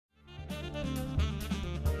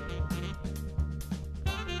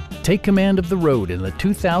Take command of the road in the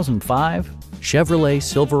 2005 Chevrolet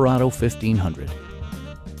Silverado 1500.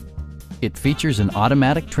 It features an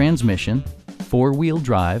automatic transmission, four-wheel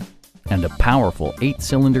drive, and a powerful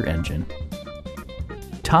 8-cylinder engine.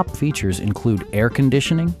 Top features include air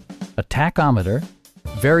conditioning, a tachometer,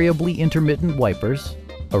 variably intermittent wipers,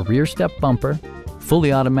 a rear step bumper,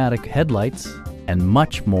 fully automatic headlights, and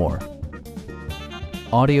much more.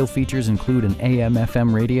 Audio features include an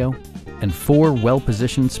AM/FM radio and 4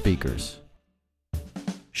 well-positioned speakers.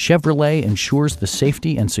 Chevrolet ensures the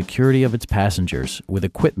safety and security of its passengers with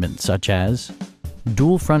equipment such as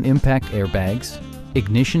dual front impact airbags,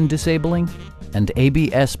 ignition disabling, and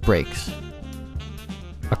ABS brakes.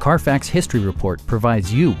 A Carfax history report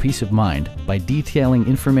provides you peace of mind by detailing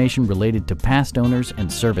information related to past owners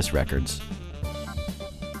and service records.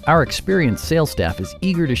 Our experienced sales staff is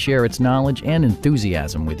eager to share its knowledge and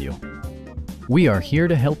enthusiasm with you. We are here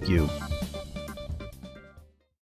to help you.